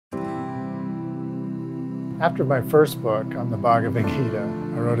After my first book on the Bhagavad Gita,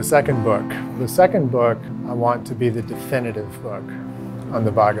 I wrote a second book. The second book, I want to be the definitive book on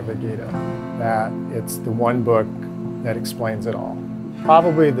the Bhagavad Gita, that it's the one book that explains it all.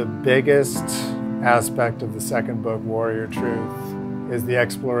 Probably the biggest aspect of the second book, Warrior Truth, is the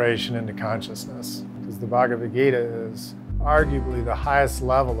exploration into consciousness, because the Bhagavad Gita is arguably the highest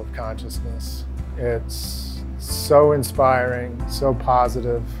level of consciousness. It's so inspiring, so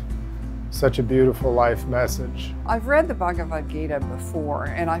positive, such a beautiful life message. I've read the Bhagavad Gita before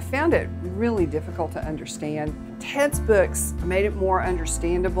and I found it really difficult to understand. Ted's books made it more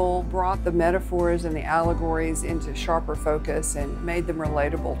understandable, brought the metaphors and the allegories into sharper focus and made them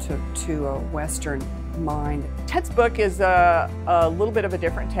relatable to a Western mind. Ted's book is a little bit of a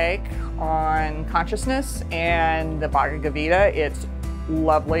different take on consciousness and the Bhagavad Gita. It's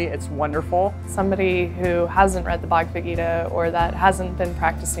lovely, it's wonderful. Somebody who hasn't read the Bhagavad Gita or that hasn't been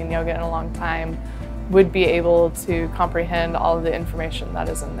practicing yoga in a long time would be able to comprehend all of the information that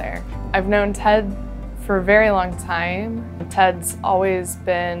is in there. I've known Ted for a very long time. Ted's always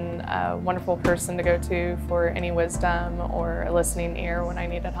been a wonderful person to go to for any wisdom or a listening ear when I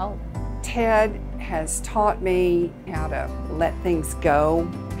needed help. Ted has taught me how to let things go,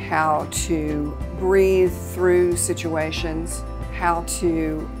 how to breathe through situations, how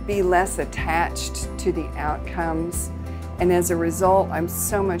to be less attached to the outcomes. And as a result, I'm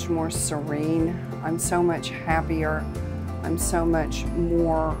so much more serene, I'm so much happier, I'm so much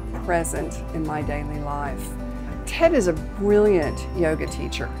more present in my daily life. Ted is a brilliant yoga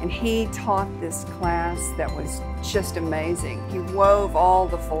teacher, and he taught this class that was just amazing. He wove all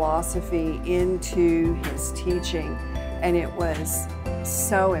the philosophy into his teaching, and it was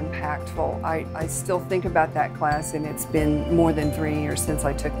so impactful. I still think about that class, and it's been more than 3 years since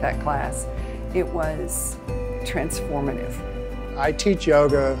I took that class. It was transformative. I teach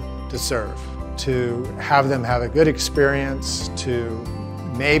yoga to serve, to have them have a good experience, to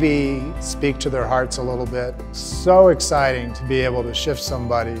maybe speak to their hearts a little bit. So exciting to be able to shift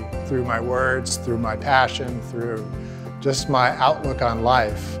somebody through my words, through my passion, through just my outlook on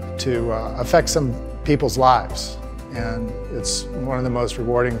life to affect some people's lives. And it's one of the most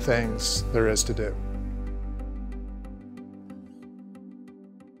rewarding things there is to do.